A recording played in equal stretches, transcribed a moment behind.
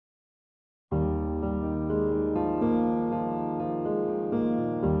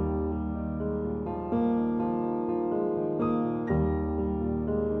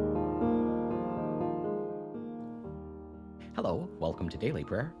Welcome to Daily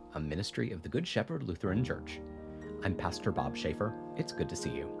Prayer, a ministry of the Good Shepherd Lutheran Church. I'm Pastor Bob Schaefer. It's good to see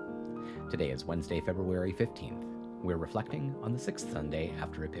you. Today is Wednesday, February 15th. We're reflecting on the sixth Sunday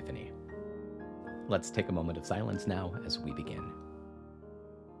after Epiphany. Let's take a moment of silence now as we begin.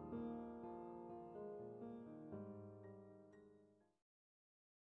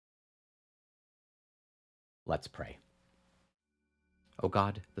 Let's pray. O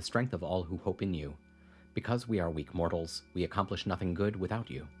God, the strength of all who hope in you, because we are weak mortals, we accomplish nothing good without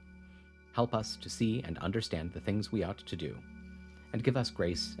you. Help us to see and understand the things we ought to do, and give us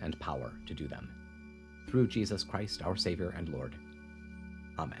grace and power to do them. Through Jesus Christ, our Savior and Lord.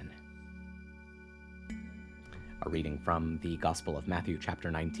 Amen. A reading from the Gospel of Matthew, chapter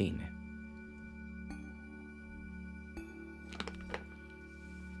 19.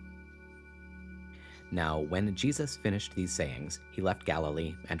 Now, when Jesus finished these sayings, he left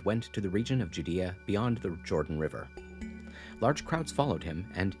Galilee and went to the region of Judea beyond the Jordan River. Large crowds followed him,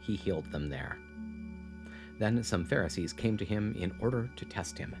 and he healed them there. Then some Pharisees came to him in order to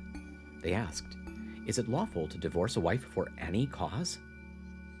test him. They asked, "Is it lawful to divorce a wife for any cause?"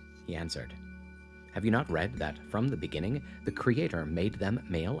 He answered, "Have you not read that from the beginning the Creator made them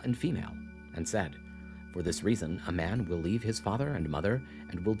male and female, and said, 'For this reason a man will leave his father and mother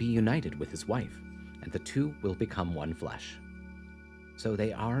and will be united with his wife, and the two will become one flesh.' So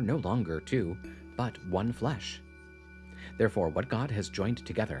they are no longer two, but one flesh. Therefore, what God has joined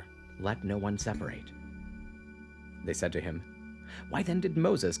together, let no one separate." They said to him, "Why then did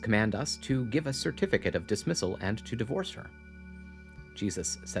Moses command us to give a certificate of dismissal and to divorce her?"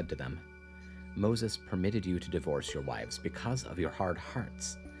 Jesus said to them, "Moses permitted you to divorce your wives because of your hard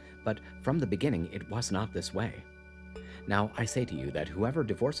hearts, but from the beginning it was not this way. Now I say to you that whoever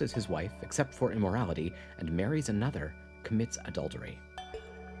divorces his wife except for immorality and marries another commits adultery."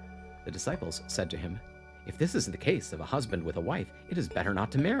 The disciples said to him, "If this is the case of a husband with a wife, it is better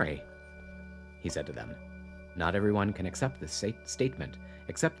not to marry." He said to them, "Not everyone can accept this statement,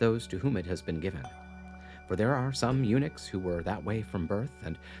 except those to whom it has been given. For there are some eunuchs who were that way from birth,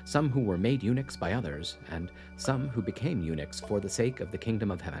 and some who were made eunuchs by others, and some who became eunuchs for the sake of the kingdom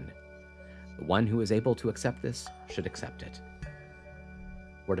of heaven. The one who is able to accept this should accept it."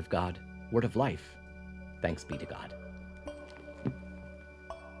 Word of God, word of life. Thanks be to God.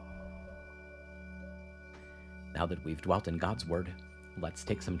 Now that we've dwelt in God's word, let's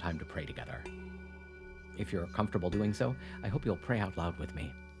take some time to pray together. If you're comfortable doing so, I hope you'll pray out loud with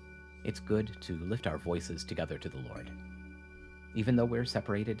me. It's good to lift our voices together to the Lord. Even though we're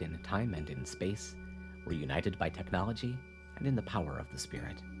separated in time and in space, we're united by technology and in the power of the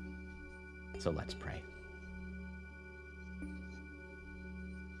Spirit. So let's pray.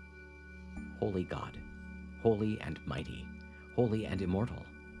 Holy God, holy and mighty, holy and immortal,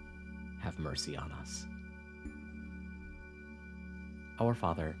 have mercy on us. Our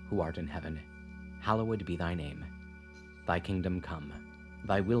Father, who art in heaven, hallowed be thy name. Thy kingdom come,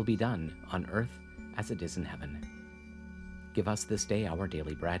 thy will be done on earth as it is in heaven. Give us this day our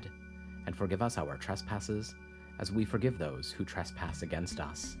daily bread, and forgive us our trespasses, as we forgive those who trespass against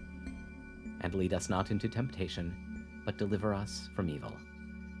us. And lead us not into temptation, but deliver us from evil.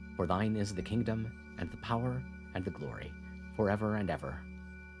 For thine is the kingdom, and the power, and the glory, forever and ever.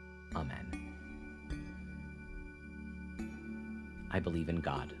 Amen. I believe in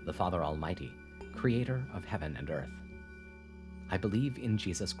God, the Father Almighty, creator of heaven and earth. I believe in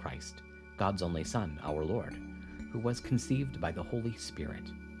Jesus Christ, God's only Son, our Lord, who was conceived by the Holy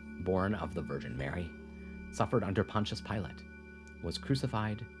Spirit, born of the Virgin Mary, suffered under Pontius Pilate, was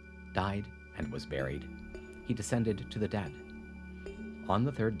crucified, died, and was buried. He descended to the dead. On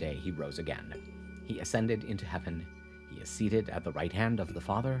the third day he rose again. He ascended into heaven. He is seated at the right hand of the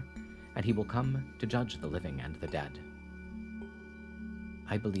Father, and he will come to judge the living and the dead.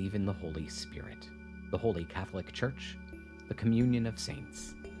 I believe in the Holy Spirit, the Holy Catholic Church, the communion of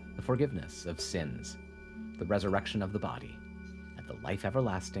saints, the forgiveness of sins, the resurrection of the body, and the life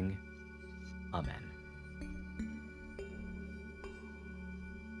everlasting. Amen.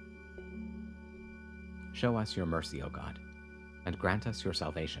 Show us your mercy, O God, and grant us your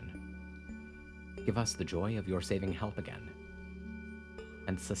salvation. Give us the joy of your saving help again,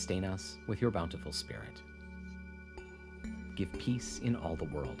 and sustain us with your bountiful Spirit. Give peace in all the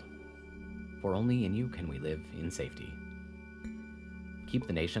world, for only in you can we live in safety. Keep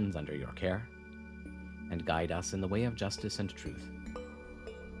the nations under your care, and guide us in the way of justice and truth.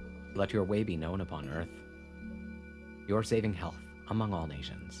 Let your way be known upon earth, your saving health among all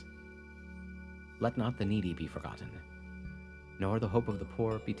nations. Let not the needy be forgotten, nor the hope of the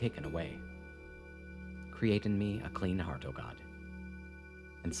poor be taken away. Create in me a clean heart, O God,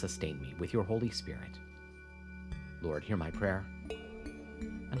 and sustain me with your Holy Spirit. Lord, hear my prayer,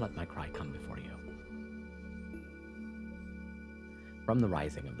 and let my cry come before you. From the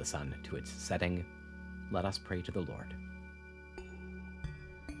rising of the sun to its setting, let us pray to the Lord.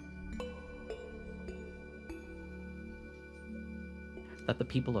 That the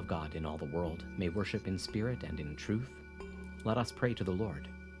people of God in all the world may worship in spirit and in truth, let us pray to the Lord.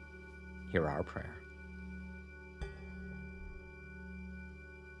 Hear our prayer.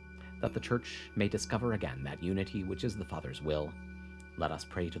 That the Church may discover again that unity which is the Father's will, let us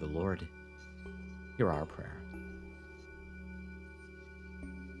pray to the Lord. Hear our prayer.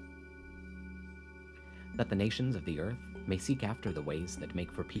 That the nations of the earth may seek after the ways that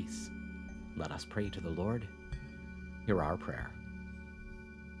make for peace, let us pray to the Lord. Hear our prayer.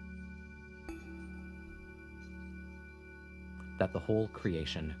 That the whole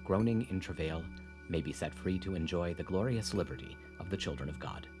creation, groaning in travail, may be set free to enjoy the glorious liberty of the children of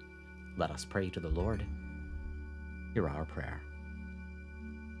God. Let us pray to the Lord. Hear our prayer.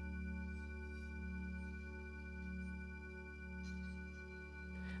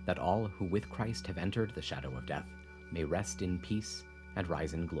 That all who with Christ have entered the shadow of death may rest in peace and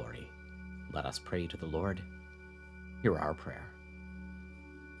rise in glory. Let us pray to the Lord. Hear our prayer.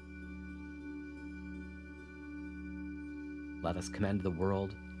 Let us commend the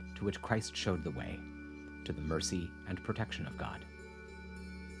world to which Christ showed the way, to the mercy and protection of God.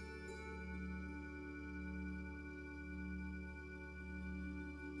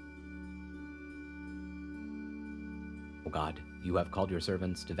 O God, you have called your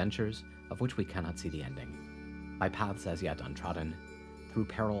servants to ventures of which we cannot see the ending, by paths as yet untrodden, through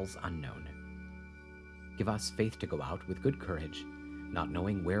perils unknown. Give us faith to go out with good courage, not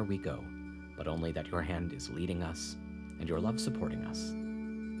knowing where we go, but only that your hand is leading us and your love supporting us.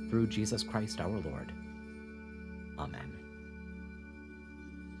 Through Jesus Christ our Lord. Amen.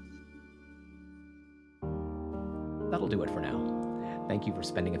 That'll do it for now. Thank you for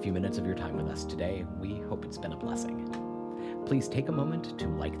spending a few minutes of your time with us today. We hope it's been a blessing. Please take a moment to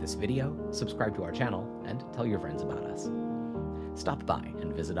like this video, subscribe to our channel, and tell your friends about us. Stop by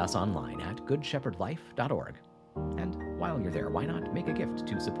and visit us online at goodshepherdlife.org. And while you're there, why not make a gift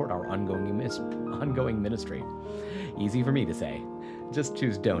to support our ongoing ministry? Easy for me to say. Just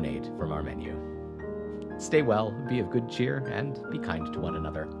choose Donate from our menu. Stay well, be of good cheer, and be kind to one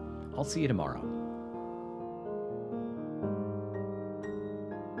another. I'll see you tomorrow.